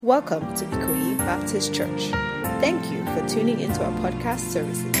Welcome to Ikoyi Baptist Church. Thank you for tuning into our podcast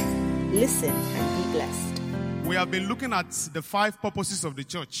services. Listen and be blessed. We have been looking at the 5 purposes of the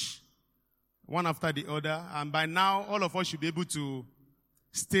church, one after the other, and by now all of us should be able to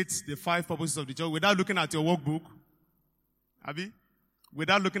state the 5 purposes of the church without looking at your workbook. Abi?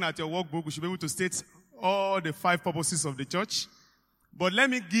 Without looking at your workbook, we should be able to state all the 5 purposes of the church. But let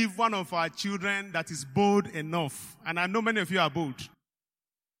me give one of our children that is bold enough, and I know many of you are bold.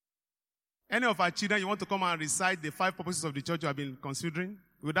 Any of our children, you want to come and recite the 5 purposes of the church you have been considering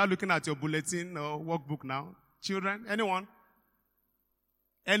without looking at your bulletin or workbook now? Children, anyone?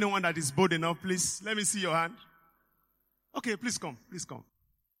 Anyone that is bold enough, please, let me see your hand. Okay, please come, please come.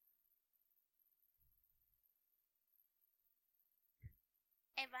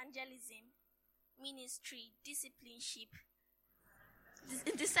 Evangelism, ministry, discipleship,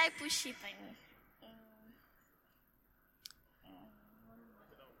 discipleship,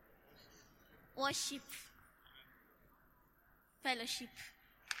 worship, fellowship.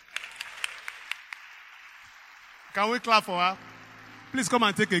 Can we clap for her? Please come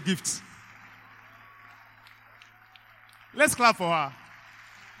and take a gift. Let's clap for her.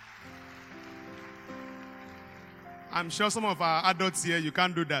 I'm sure some of our adults here, you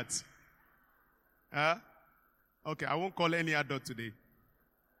can't do that. Okay, I won't call any adult today.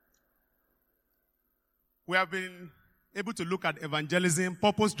 We have been able to look at evangelism,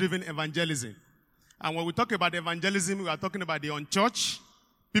 purpose-driven evangelism. And when we talk about evangelism, we are talking about the unchurched,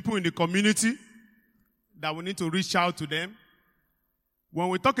 people in the community that we need to reach out to them. When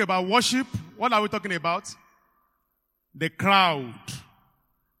we talk about worship, what are we talking about? The crowd.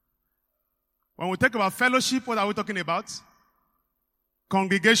 When we talk about fellowship, what are we talking about?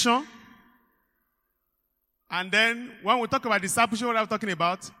 Congregation. And then when we talk about discipleship, what are we talking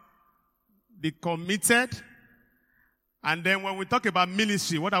about? The committed. And then when we talk about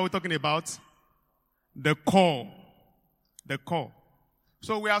ministry, what are we talking about? The core. The core.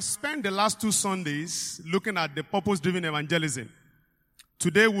 So we have spent the last 2 Sundays looking at the purpose-driven evangelism.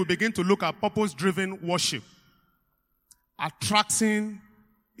 Today we'll begin to look at purpose-driven worship. Attracting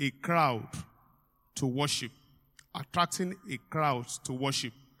a crowd to worship. Attracting a crowd to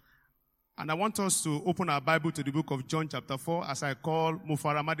worship. And I want us to open our Bible to the book of John chapter 4 as I call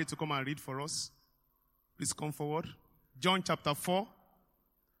Mufaramadi to come and read for us. Please come forward. John chapter 4,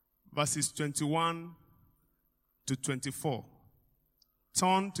 verses 21 to 24.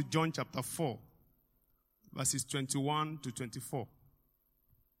 Turn to John chapter 4, verses 21 to 24.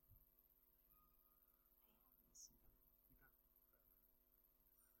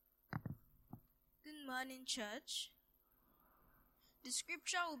 Good morning, church. The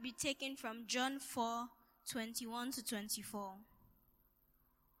scripture will be taken from John 4, 21 to 24.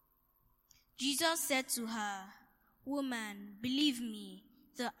 Jesus said to her, "Woman, believe me,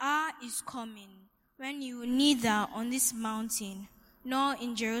 the hour is coming when you will neither on this mountain nor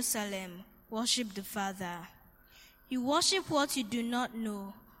in Jerusalem worship the Father. You worship what you do not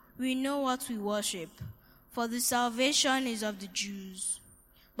know. We know what we worship, for the salvation is of the Jews.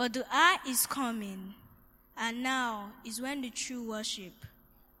 But the hour is coming, and now is when the true worship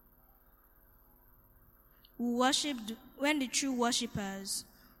when the true worshippers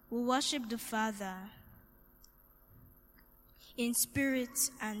will worship the Father in spirit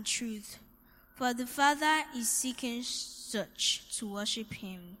and truth. For the Father is seeking such to worship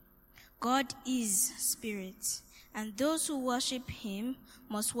him. God is spirit, and those who worship him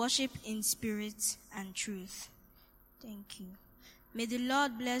must worship in spirit and truth." Thank you. May the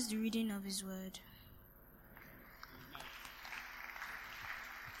Lord bless the reading of his word.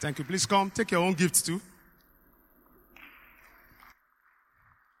 Thank you. Please come. Take your own gifts too.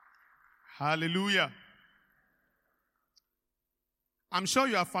 Hallelujah. I'm sure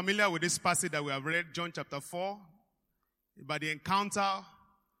you are familiar with this passage that we have read, John chapter 4, about the encounter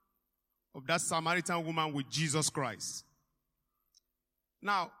of that Samaritan woman with Jesus Christ.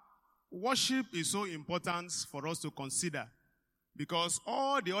 Now, worship is so important for us to consider because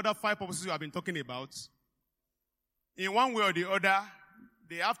all the other 5 purposes we have been talking about, in one way or the other,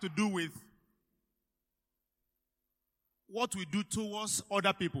 they have to do with what we do towards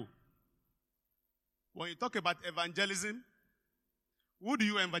other people. When you talk about evangelism, who do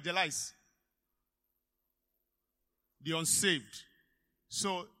you evangelize? The unsaved.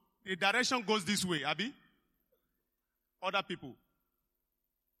 So the direction goes this way, Abi. Other people.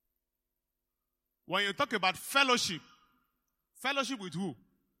 When you talk about fellowship, fellowship with who?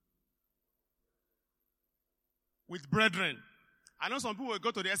 With brethren. I know some people will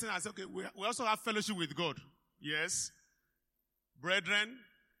go to the essence and say, okay, we also have fellowship with God. Yes. Brethren.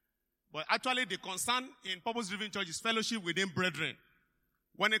 But actually the concern in purpose-driven church is fellowship within brethren.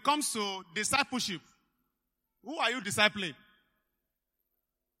 When it comes to discipleship, who are you discipling?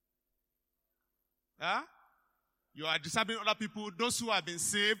 Huh? You are discipling other people, those who have been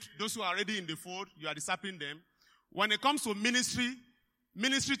saved, those who are already in the fold, you are discipling them. When it comes to ministry,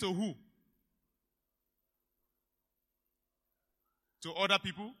 ministry to who? To other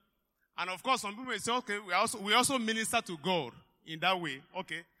people. And of course, some people may say, okay, we also minister to God in that way.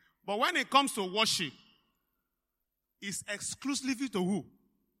 Okay. But when it comes to worship, it's exclusively to who?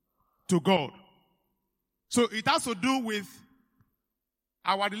 To God. So it has to do with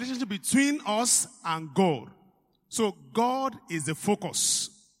our relationship between us and God. So God is the focus,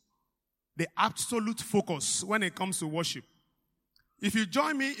 the absolute focus when it comes to worship. If you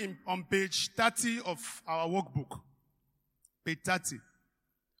join me on page 30 of our workbook, page 30,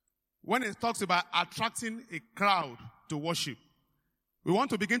 when it talks about attracting a crowd to worship, we want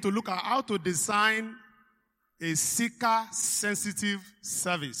to begin to look at how to design a seeker-sensitive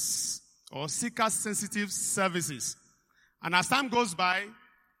service or seeker-sensitive services. And as time goes by,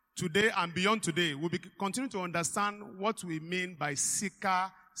 today and beyond today, we'll continue to understand what we mean by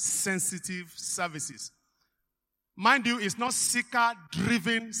seeker-sensitive services. Mind you, it's not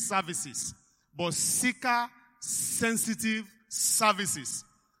seeker-driven services, but seeker-sensitive services.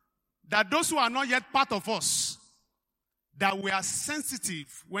 That those who are not yet part of us, that we are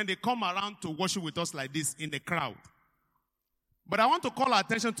sensitive when they come around to worship with us like this in the crowd. But I want to call our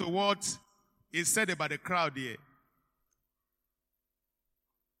attention to what is said about the crowd here.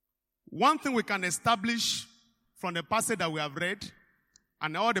 One thing we can establish from the passage that we have read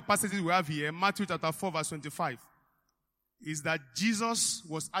and all the passages we have here, Matthew chapter 4 verse 25, is that Jesus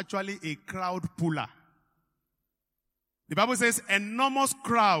was actually a crowd puller. The Bible says enormous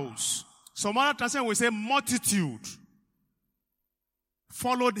crowds. Some other translation will say multitude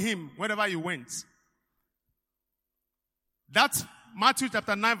followed him wherever he went. That's Matthew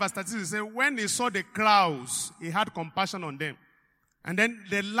chapter 9 verse 36. It says, when he saw the crowds, he had compassion on them. And then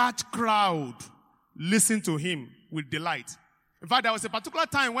the large crowd listened to him with delight. In fact, there was a particular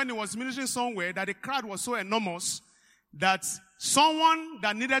time when he was ministering somewhere that the crowd was so enormous that someone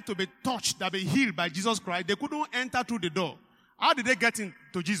that needed to be touched, that be healed by Jesus Christ, they couldn't enter through the door. How did they get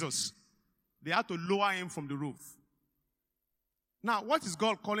into Jesus? They had to lower him from the roof. Now, what is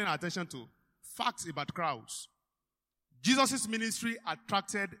God calling our attention to? Facts about crowds. Jesus' ministry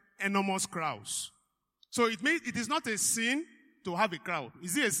attracted enormous crowds. So it means it is not a sin to have a crowd.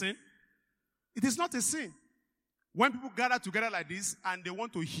 Is it a sin? It is not a sin. When people gather together like this and they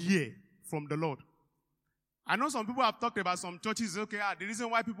want to hear from the Lord. I know some people have talked about some churches, okay, the reason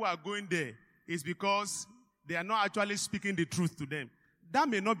why people are going there is because they are not actually speaking the truth to them. That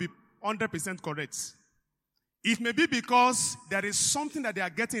may not be 100% correct. It may be because there is something that they are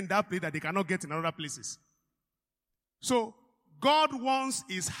getting in that place that they cannot get in other places. So, God wants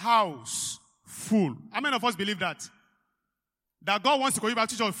his house full. How many of us believe that? That God wants to Ikoyi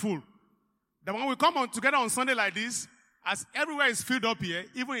Baptist Church full. That when we come together on Sunday like this, as everywhere is filled up here,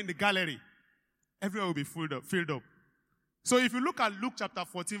 even in the gallery, everywhere will be filled up. So if you look at Luke chapter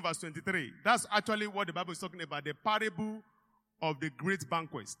 14 verse 23, that's actually what the Bible is talking about, the parable of the great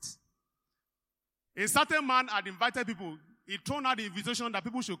banquet. A certain man had invited people. He thrown out the invitation that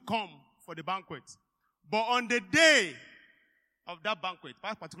people should come for the banquet. But on the day of that banquet,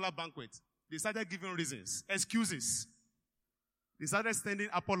 that particular banquet, they started giving reasons, excuses. They started sending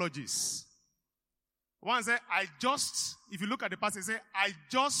apologies. One said, if you look at the passage, say, I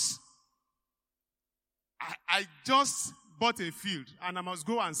just bought a field and I must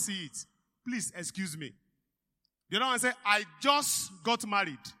go and see it. Please excuse me. The other one said, I just got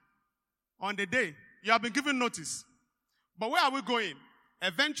married. On the day, you have been given notice. But where are we going?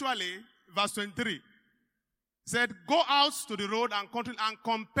 Eventually, verse 23 said, go out to the road and country and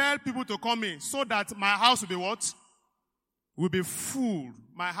compel people to come in so that my house will be what? Will be full.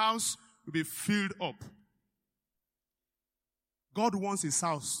 My house will be filled up. God wants his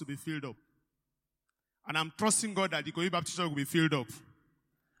house to be filled up. And I'm trusting God that the Ikoyi Baptist Church will be filled up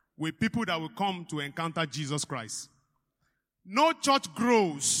with people that will come to encounter Jesus Christ. No church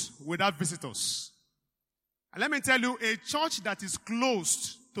grows without visitors. And let me tell you, a church that is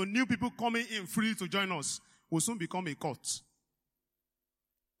closed to new people coming in freely to join us will soon become a cult.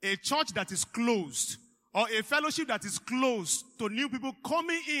 A church that is closed, or a fellowship that is closed to new people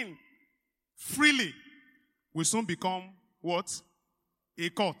coming in freely, will soon become what? A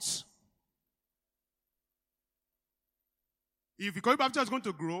cult. If Ikoyi Baptist Church is going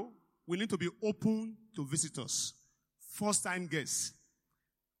to grow, we need to be open to visitors. First-time guests.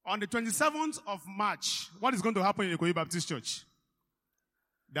 On the 27th of March, what is going to happen in Ikoyi Baptist Church?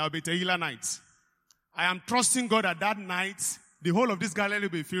 There will be Tehillah night. I am trusting God that night the whole of this Galilee will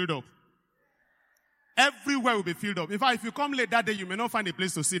be filled up. Everywhere will be filled up. In fact, if you come late that day, you may not find a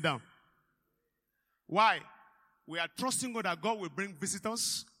place to sit down. Why? We are trusting God that God will bring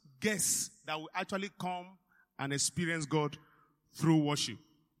visitors, guests that will actually come and experience God through worship.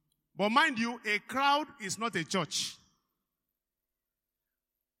 But mind you, a crowd is not a church.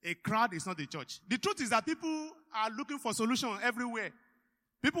 A crowd is not a church. The truth is that people are looking for solutions everywhere.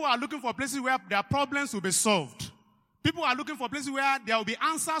 People are looking for places where their problems will be solved. People are looking for places where there will be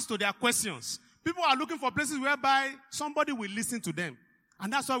answers to their questions. People are looking for places whereby somebody will listen to them.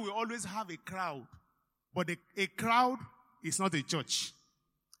 And that's why we always have a crowd. But a crowd is not a church.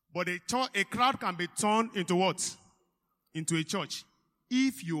 But a crowd can be turned into what? Into a church.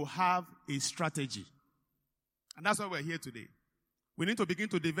 If you have a strategy. And that's why we're here today. We need to begin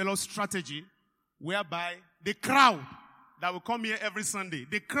to develop strategy whereby the crowd that will come here every Sunday,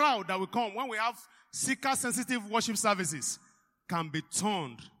 the crowd that will come when we have seeker-sensitive worship services, can be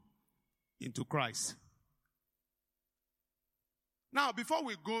turned into Christ. Now, before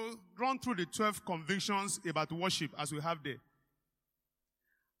we go run through the 12 convictions about worship as we have there,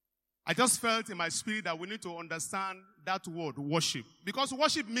 I just felt in my spirit that we need to understand that word, worship. Because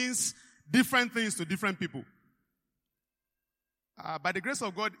worship means different things to different people. By the grace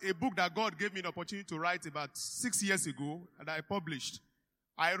of God, a book that God gave me an opportunity to write about 6 years ago that I published,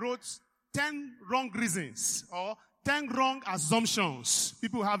 I wrote 10 wrong reasons or 10 wrong assumptions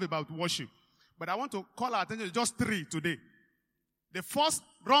people have about worship. But I want to call our attention to just 3 today. The first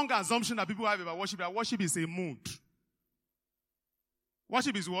wrong assumption that people have about worship, that worship is a mood.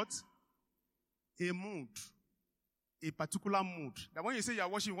 Worship is what? A mood. A particular mood. That when you say you are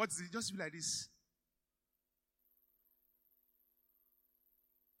worshiping, what is it? Just feel like this.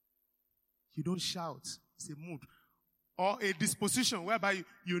 You don't shout. It's a mood. Or a disposition whereby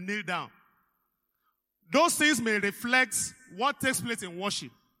you kneel down. Those things may reflect what takes place in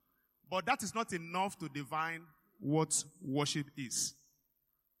worship. But that is not enough to define what worship is.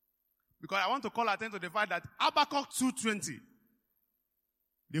 Because I want to call attention to the fact that Habakkuk 2:20,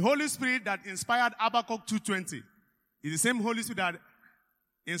 the Holy Spirit that inspired Habakkuk 2:20, is the same Holy Spirit that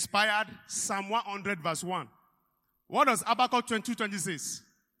inspired Psalm 100 verse 1. What does Habakkuk 2:20 says?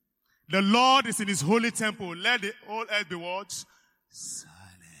 The Lord is in his holy temple. Let the whole earth be what?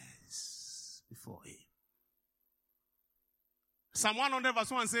 Silence before him. Psalm 100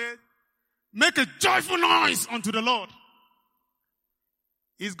 verse 1 says, make a joyful noise unto the Lord.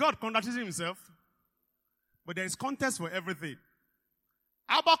 Is God contradicting himself? But there is context for everything.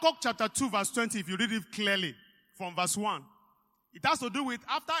 Habakkuk chapter 2 verse 20, if you read it clearly from verse 1, it has to do with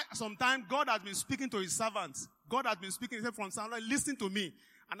after some time, God has been speaking to his servants. God has been speaking from Samuel, listen to me.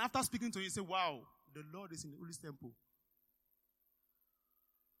 And after speaking to him, he said, wow, the Lord is in the holy temple.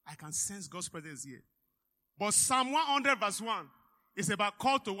 I can sense God's presence here. But Psalm 100 verse 1 is about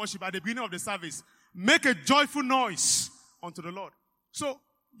call to worship at the beginning of the service. Make a joyful noise unto the Lord. So,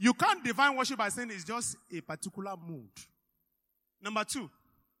 you can't define worship by saying it's just a particular mood. Number 2,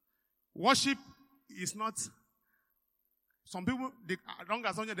 worship is not, some people, the wrong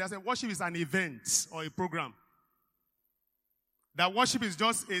assumption, they say worship is an event or a program. That worship is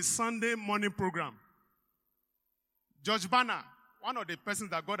just a Sunday morning program. George Banner, one of the persons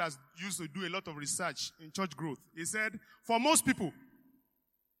that God has used to do a lot of research in church growth, he said, for most people,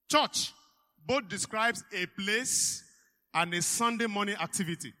 church both describes a place and a Sunday morning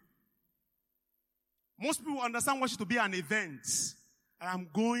activity. Most people understand worship to be an event. I'm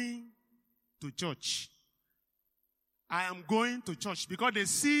going to church. I am going to church because they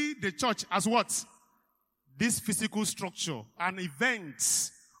see the church as what? This physical structure, an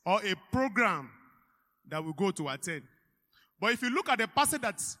event or a program that we go to attend. But if you look at the passage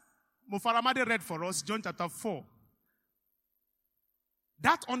that Mufaramade read for us, John chapter 4,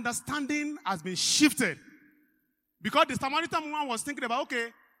 that understanding has been shifted. Because the Samaritan woman was thinking about, okay,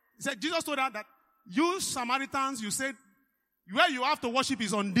 he said, Jesus told her that you Samaritans, you said, where you have to worship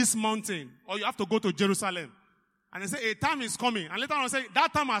is on this mountain, or you have to go to Jerusalem. And he said, a time is coming. And later on, he said,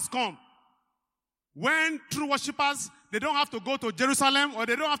 that time has come. When true worshippers, they don't have to go to Jerusalem, or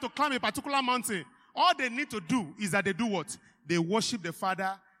they don't have to climb a particular mountain. All they need to do is that they do what? They worship the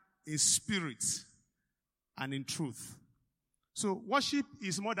Father in spirit and in truth. So worship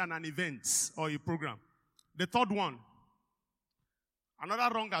is more than an event or a program. The third one,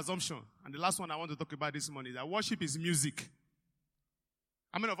 another wrong assumption, and the last one I want to talk about this morning, is that worship is music.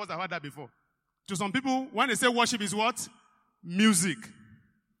 How many of us have heard that before? To some people, when they say worship is what? Music.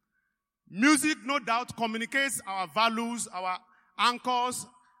 Music, no doubt, communicates our values, our anchors,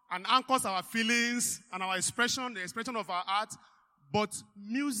 and anchors our feelings and our expression, the expression of our art. But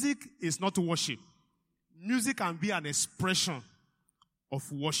music is not worship. Music can be an expression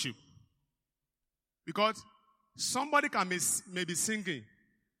of worship. Because somebody may be singing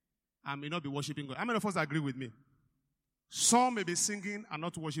and may not be worshiping God. How many of us agree with me? Some may be singing and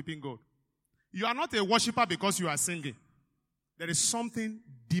not worshiping God. You are not a worshiper because you are singing. There is something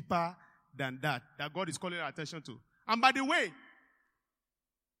deeper than that God is calling our attention to. And by the way,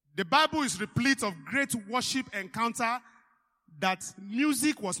 the Bible is replete of great worship encounter that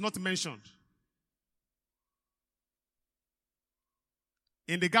music was not mentioned.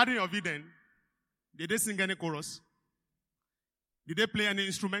 In the Garden of Eden, did they sing any chorus? Did they play any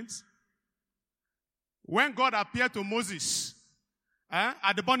instruments? When God appeared to Moses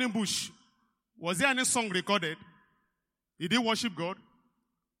at the burning bush, was there any song recorded? Did he worship God?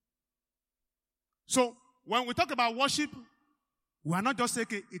 So, when we talk about worship, we are not just saying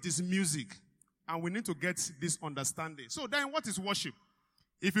it is music. And we need to get this understanding. So then what is worship?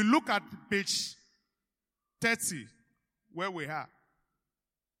 If you look at page 30, where we are,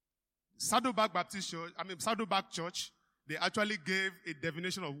 Saddleback Church, they actually gave a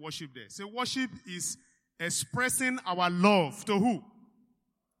definition of worship there. So worship is expressing our love to who?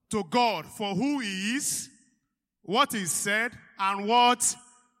 To God for who He is, what He said, and what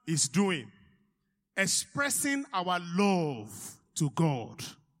He's doing. Expressing our love to God.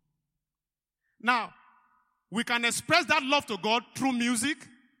 Now, we can express that love to God through music.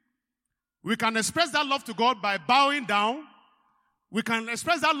 We can express that love to God by bowing down. We can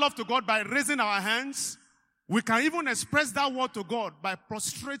express that love to God by raising our hands. We can even express that word to God by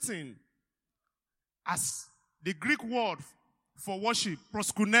prostrating. As the Greek word for worship,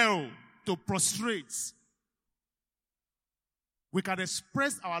 proskuneo, to prostrate. We can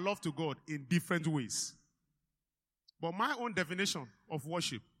express our love to God in different ways. But my own definition of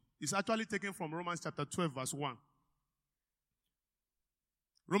worship is actually taken from Romans chapter 12 verse 1.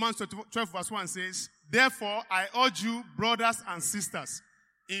 Romans 12 verse 1 says, "Therefore I urge you, brothers and sisters,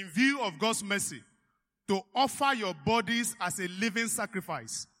 in view of God's mercy, to offer your bodies as a living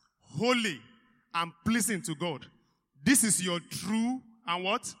sacrifice, holy and pleasing to God. This is your true and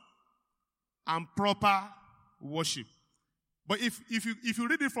what? And proper worship." But if you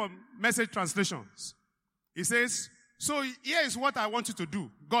read it from Message translations, it says, "So here is what I want you to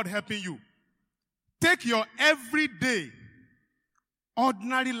do, God helping you. Take your everyday,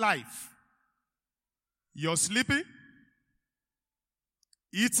 ordinary life. You're sleeping,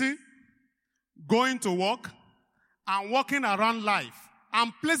 eating, going to work, and walking around life,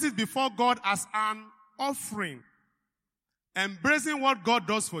 and place it before God as an offering. Embracing what God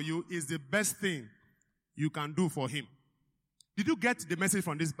does for you is the best thing you can do for Him." Did you get the message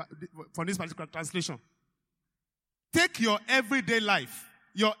from this particular translation? Take your everyday life,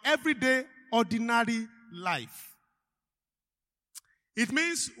 your everyday ordinary life. It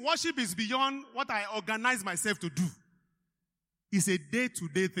means worship is beyond what I organize myself to do. It's a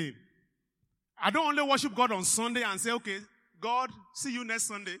day-to-day thing. I don't only worship God on Sunday and say, "Okay, God, see you next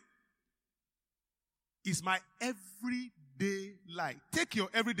Sunday." It's my everyday life. Take your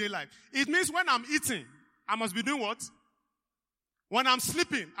everyday life. It means when I'm eating, I must be doing what? When I'm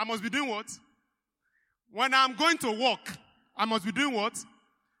sleeping, I must be doing what? When I'm going to work, I must be doing what?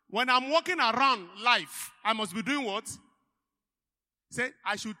 When I'm walking around life, I must be doing what? Say,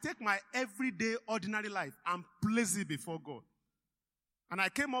 I should take my everyday ordinary life and place it before God. And I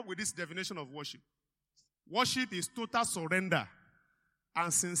came up with this definition of worship. Worship is total surrender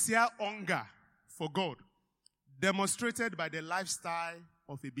and sincere hunger for God, demonstrated by the lifestyle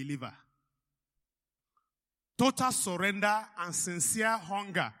of a believer. Total surrender and sincere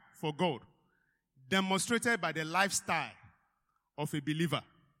hunger for God, demonstrated by the lifestyle of a believer.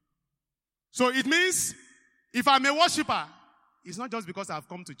 So it means, if I'm a worshiper, it's not just because I've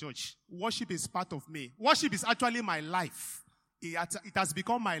come to church. Worship is part of me. Worship is actually my life. It has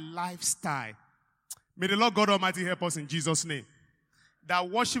become my lifestyle. May the Lord God Almighty help us in Jesus' name. That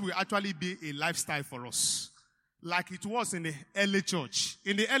worship will actually be a lifestyle for us. Like it was in the early church.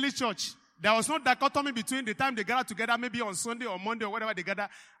 In the early church, there was no dichotomy between the time they gathered together, maybe on Sunday or Monday or whatever they gather,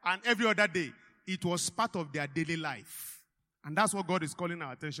 and every other day. It was part of their daily life. And that's what God is calling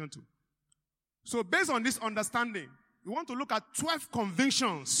our attention to. So based on this understanding, we want to look at 12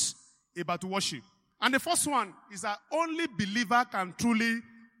 convictions about worship. And the first one is that only believer can truly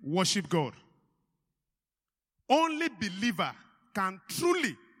worship God. Only believer can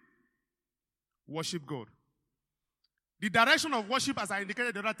truly worship God. The direction of worship, as I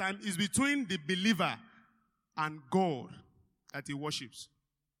indicated the other time, is between the believer and God that he worships.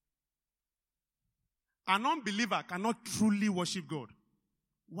 An unbeliever cannot truly worship God.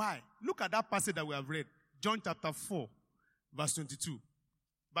 Why? Look at that passage that we have read. John chapter 4, verse 22.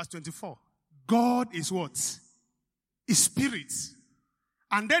 Verse 24. God is what? Is spirit.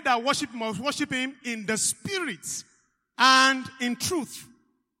 And they that worship must worship him in the spirit and in truth.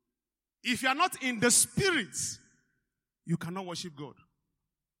 If you are not in the spirit, you cannot worship God.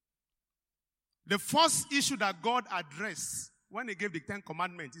 The first issue that God addressed when he gave the 10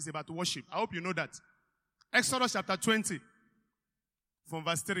 commandments is about worship. I hope you know that. Exodus chapter 20, from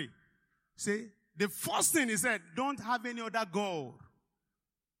verse 3. Say, the first thing he said, don't have any other God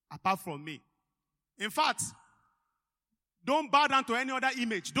apart from me. In fact, don't bow down to any other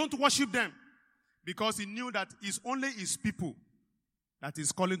image. Don't worship them. Because he knew that it's only his people that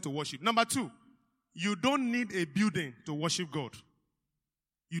he's calling to worship. Number 2, you don't need a building to worship God.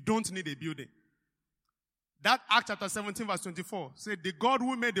 You don't need a building. That Acts chapter 17 verse 24 said, the God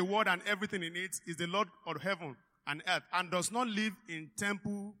who made the world and everything in it is the Lord of heaven and earth and does not live in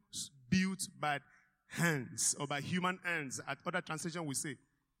temples built by hands or by human hands, as other translation will say.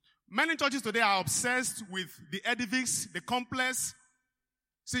 Many churches today are obsessed with the edifice, the complex.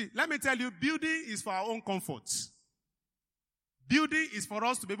 See, let me tell you, building is for our own comfort. Building is for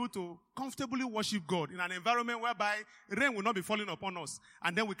us to be able to comfortably worship God in an environment whereby rain will not be falling upon us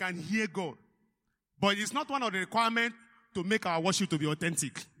and then we can hear God. But it's not one of the requirements to make our worship to be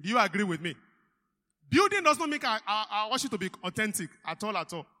authentic. Do you agree with me? Building does not make our worship to be authentic at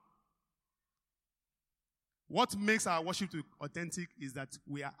all. What makes our worship to be authentic is that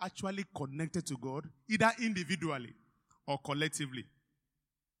we are actually connected to God, either individually or collectively.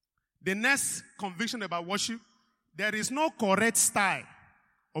 The next conviction about worship, there is no correct style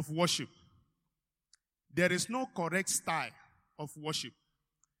of worship. There is no correct style of worship.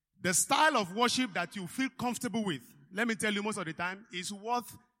 The style of worship that you feel comfortable with, let me tell you most of the time, is what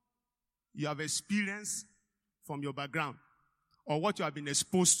you have experienced from your background or what you have been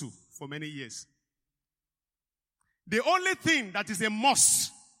exposed to for many years. The only thing that is a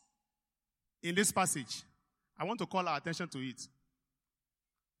must in this passage, I want to call our attention to it.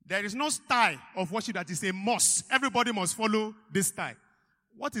 There is no style of worship that is a must. Everybody must follow this style.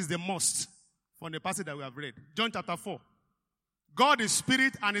 What is the must from the passage that we have read? John chapter 4. God is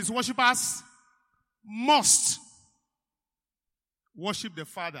spirit and his worshippers must worship the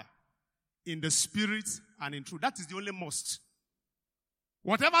Father in the spirit and in truth. That is the only must.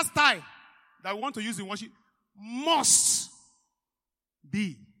 Whatever style that we want to use in worship must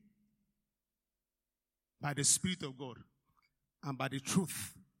be by the Spirit of God and by the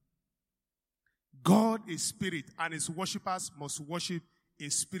truth. God is spirit and his worshippers must worship in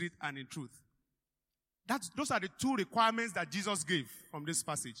spirit and in truth. Those are the 2 requirements that Jesus gave from this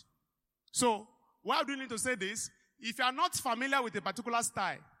passage. So, why do you need to say this? If you are not familiar with a particular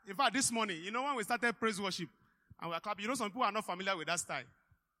style, in fact, this morning, when we started praise worship and we are clapping, some people are not familiar with that style.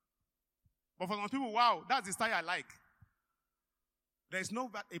 But for some people, wow, that's the style I like. There is no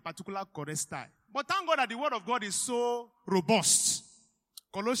a particular correct style. But thank God that the word of God is so robust.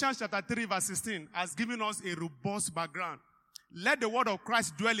 Colossians chapter 3 verse 16 has given us a robust background. Let the word of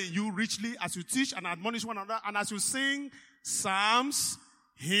Christ dwell in you richly as you teach and admonish one another and as you sing psalms,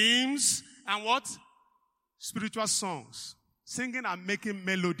 hymns, and what? Spiritual songs. Singing and making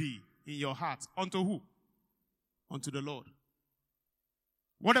melody in your heart. Unto who? Unto the Lord.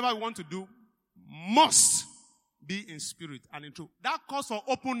 Whatever we want to do must be in spirit and in truth. That calls for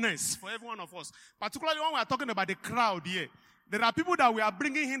openness for every one of us. Particularly when we are talking about the crowd here. There are people that we are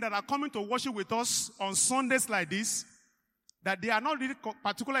bringing in that are coming to worship with us on Sundays like this, that they are not really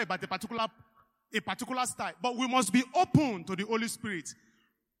particular about a particular style. But we must be open to the Holy Spirit.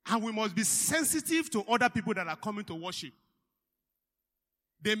 And we must be sensitive to other people that are coming to worship.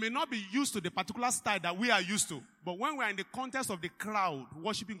 They may not be used to the particular style that we are used to. But when we are in the context of the crowd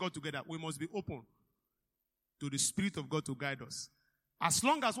worshiping God together, we must be open to the Spirit of God to guide us. As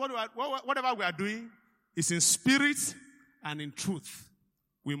long as whatever we are doing is in spirit and in truth,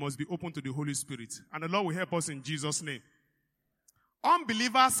 we must be open to the Holy Spirit. And the Lord will help us in Jesus' name.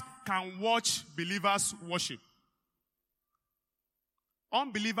 Unbelievers can watch believers worship.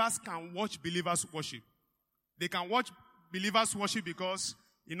 Unbelievers can watch believers worship. They can watch believers worship because,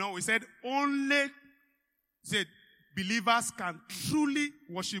 we said believers can truly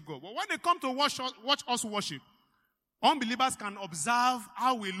worship God. But when they come to watch us worship, unbelievers can observe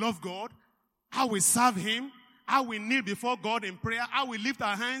how we love God, how we serve him, how we kneel before God in prayer, how we lift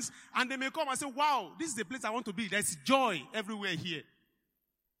our hands, and they may come and say, wow, this is the place I want to be. There's joy everywhere here.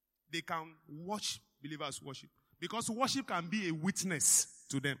 They can watch believers worship. Because worship can be a witness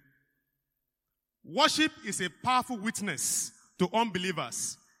to them. Worship is a powerful witness to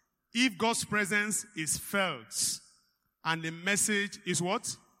unbelievers if God's presence is felt and the message is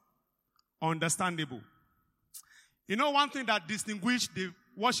what? Understandable. One thing that distinguished the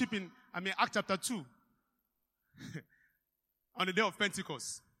worship in Acts chapter 2. on the day of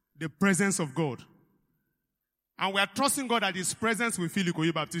Pentecost? The presence of God. And we are trusting God that His presence will fill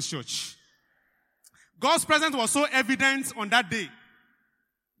Ikoyi Baptist Church. God's presence was so evident on that day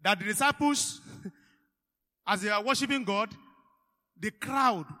that the disciples, as they are worshiping God, the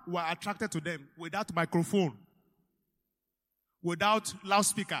crowd were attracted to them without microphone, without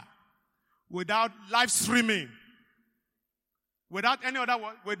loudspeaker, without live streaming, without any other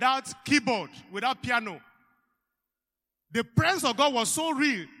one, without keyboard, without piano. The presence of God was so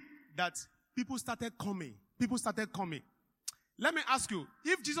real that people started coming. People started coming. Let me ask you,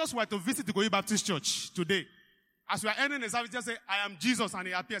 if Jesus were to visit the Ikoyi Baptist Church today, as we are ending the service, just say, I am Jesus, and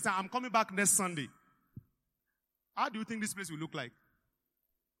He appears, I'm coming back next Sunday. How do you think this place will look like?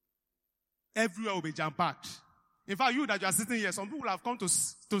 Everywhere will be jam-packed. In fact, you that you are sitting here, some people have come to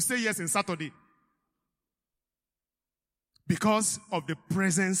say yes in Saturday. Because of the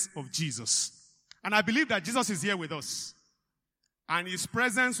presence of Jesus. And I believe that Jesus is here with us. And His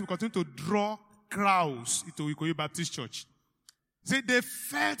presence will continue to draw crowds into Ikoyi Baptist Church. See, they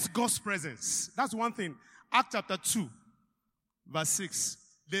felt God's presence. That's one thing. Acts chapter 2, verse 6.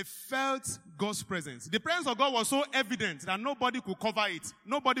 They felt God's presence. The presence of God was so evident that nobody could cover it.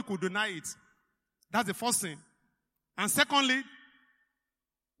 Nobody could deny it. That's the first thing. And secondly,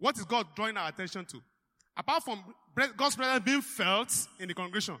 what is God drawing our attention to? Apart from God's presence being felt in the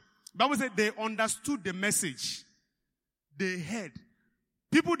congregation, the Bible said they understood the message. They heard.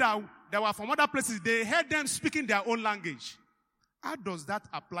 People that were from other places, they heard them speaking their own language. How does that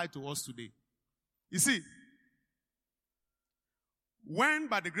apply to us today? You see, when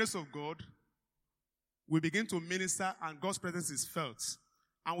by the grace of God, we begin to minister and God's presence is felt,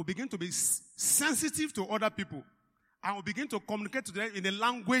 and we begin to be sensitive to other people, and we begin to communicate to them in a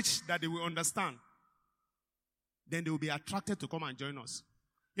language that they will understand, then they will be attracted to come and join us.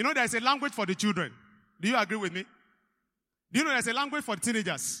 You know, there's a language for the children. Do you agree with me? Do you know there's a language for the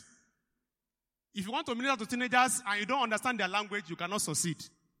teenagers? If you want to minister to teenagers and you don't understand their language, you cannot succeed.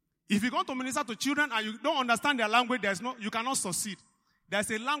 If you want to minister to children and you don't understand their language, you cannot succeed.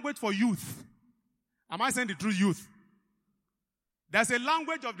 There's a language for youth. Am I saying the true youth? There's a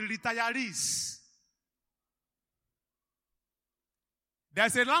language of the retirees.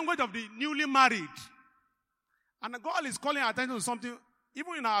 There's a language of the newly married. And God is calling our attention to something.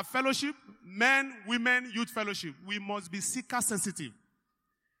 Even in our fellowship, men, women, youth fellowship, we must be seeker sensitive.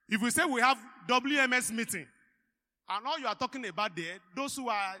 If we say we have WMS meeting, and all you are talking about there, those who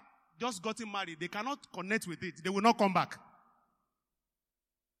are just gotten married, they cannot connect with it. They will not come back.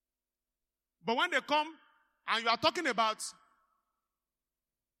 But when they come, and you are talking about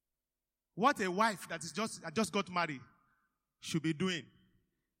what a wife that just got married should be doing,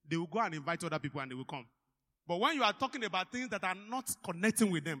 they will go and invite other people and they will come. But when you are talking about things that are not connecting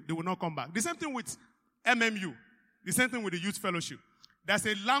with them, they will not come back. The same thing with MMU. The same thing with the youth fellowship. There's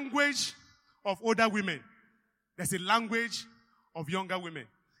a language of older women. There's a language of younger women.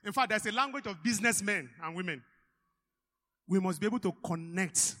 In fact, there's a language of businessmen and women. We must be able to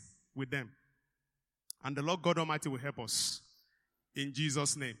connect with them. And the Lord God Almighty will help us. In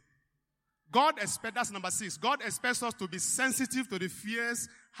Jesus' name. That's number 6. God expects us to be sensitive to the fears,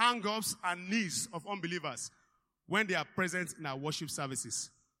 hang-ups, and needs of unbelievers when they are present in our worship services.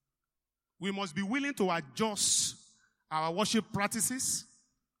 We must be willing to adjust our worship practices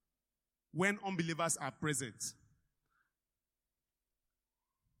when unbelievers are present.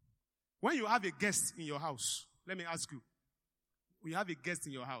 When you have a guest in your house, let me ask you, when you have a guest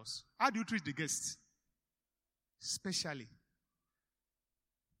in your house, how do you treat the guest? Specially.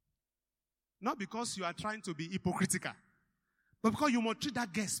 Not because you are trying to be hypocritical, but because you must treat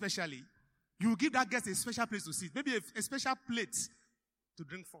that guest specially. You give that guest a special place to sit, maybe a special plate to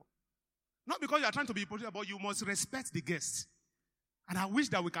drink from. Not because you are trying to be hypocritical, but you must respect the guest. And I wish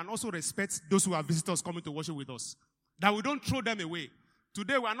that we can also respect those who are visitors coming to worship with us. That we don't throw them away.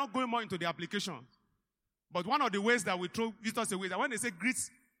 Today we are not going more into the application. But one of the ways that we throw visitors away is that when they say greet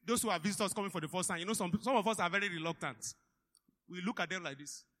those who are visitors coming for the first time, you know, some of us are very reluctant. We look at them like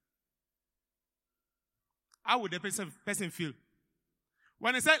this. How would the person feel?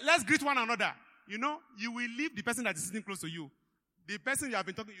 When they say, let's greet one another, you know, you will leave the person that is sitting close to you. The person you have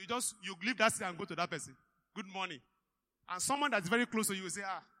been talking, you leave that seat and go to that person. Good morning. And someone that's very close to you will say,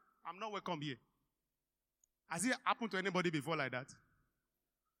 I'm not welcome here. Has it happened to anybody before like that?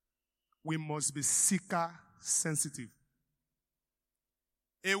 We must be seeker sensitive.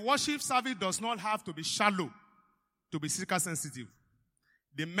 A worship service does not have to be shallow to be seeker sensitive.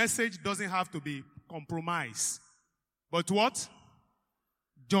 The message doesn't have to be compromised. But what?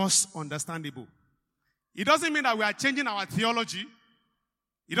 Just understandable. It doesn't mean that we are changing our theology.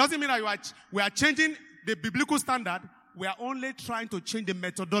 It doesn't mean that we are changing the biblical standard, we are only trying to change the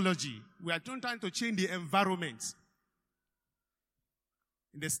methodology. We are trying to change the environment.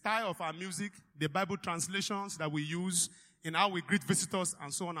 In the style of our music, the Bible translations that we use, in how we greet visitors,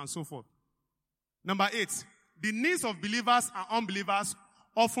 and so on and so forth. Number 8, the needs of believers and unbelievers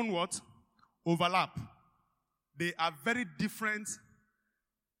often what? Overlap. They are very different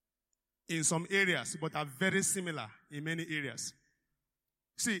in some areas, but are very similar in many areas.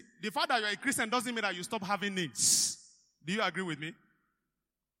 See, the fact that you're a Christian doesn't mean that you stop having needs. Do you agree with me?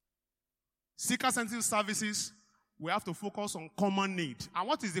 Seeker-sensitive services, we have to focus on common need. And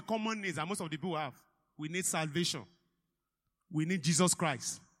what is the common needs that most of the people have? We need salvation. We need Jesus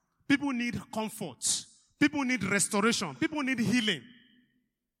Christ. People need comfort. People need restoration. People need healing.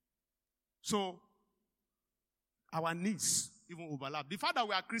 So, our needs even overlap. The fact that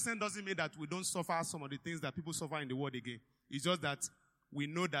we are Christian doesn't mean that we don't suffer some of the things that people suffer in the world again. It's just that we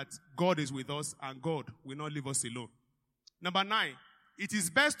know that God is with us and God will not leave us alone. Number 9, it is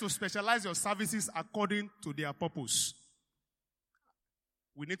best to specialize your services according to their purpose.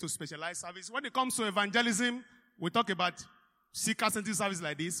 We need to specialize service. When it comes to evangelism, we talk about seeker-centered service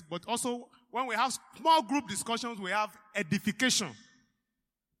like this, but also when we have small group discussions, we have edification.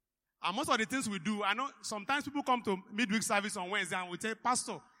 And most of the things we do, I know sometimes people come to midweek service on Wednesday and we say,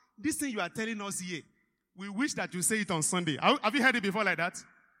 Pastor, this thing you are telling us here, we wish that you say it on Sunday. Have you heard it before like that?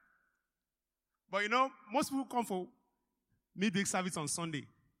 But most people come for midweek service on Sunday.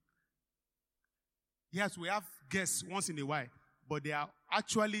 Yes, we have guests once in a while, but they are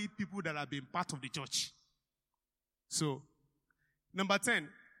actually people that have been part of the church. So, number 10,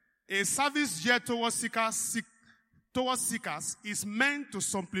 a service geared towards seekers is meant to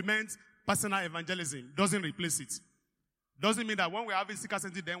supplement personal evangelism, doesn't replace it. Doesn't mean that when we have a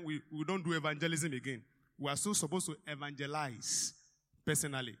seeker-centered, then we don't do evangelism again. We are still supposed to evangelize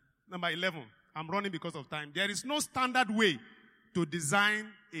personally. Number 11, I'm running because of time. There is no standard way to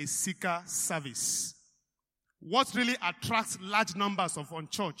design a seeker service. What really attracts large numbers of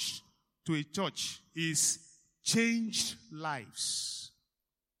unchurched to a church is changed lives.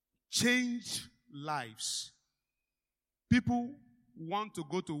 Changed lives. People want to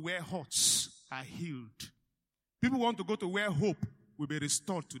go to where hurts are healed. People want to go to where hope will be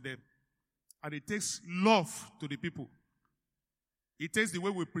restored to them. And it takes love to the people. It takes the way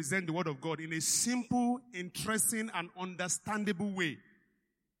we present the word of God in a simple, interesting, and understandable way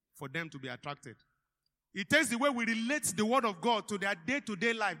for them to be attracted. It takes the way we relate the word of God to their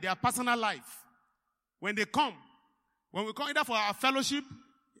day-to-day life, their personal life. When we come either for our fellowship,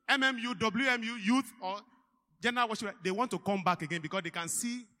 MMU, WMU, youth, or general worship, they want to come back again because they can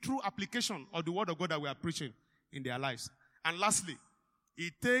see true application of the word of God that we are preaching in their lives. And lastly,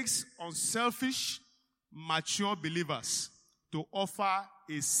 it takes unselfish, mature believers to offer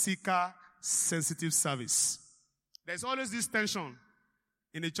a seeker-sensitive service. There's always this tension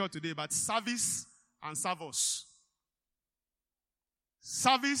in the church today about service and servos.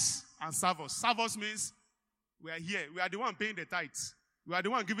 Service and servos. Servos means we are here. We are the one paying the tithes. We are the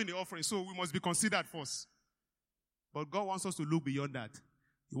one giving the offering, so we must be considered first. But God wants us to look beyond that.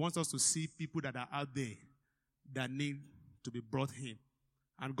 He wants us to see people that are out there that need to be brought in.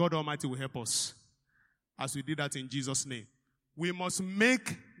 And God Almighty will help us as we did that in Jesus' name. We must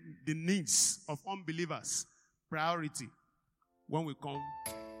make the needs of unbelievers priority when we come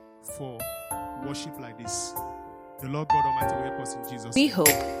for worship like this. The Lord God Almighty will help us in Jesus' name. We hope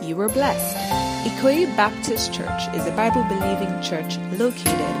you were blessed. Ikoyi Baptist Church is a Bible-believing church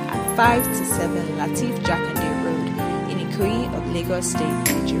located at 5 to 7 Lateef Jakande Road in Ikoyi of Lagos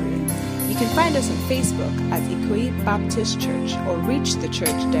State, Nigeria. You can find us on Facebook at Ikoyi Baptist Church or reach the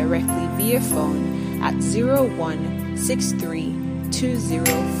church directly via phone at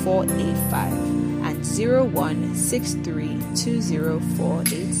 0163204885 and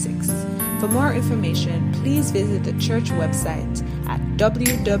 0163204886. For more information, please visit the church website at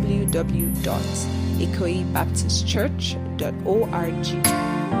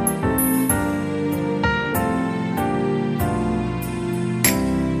www.ikoyibaptistchurch.org.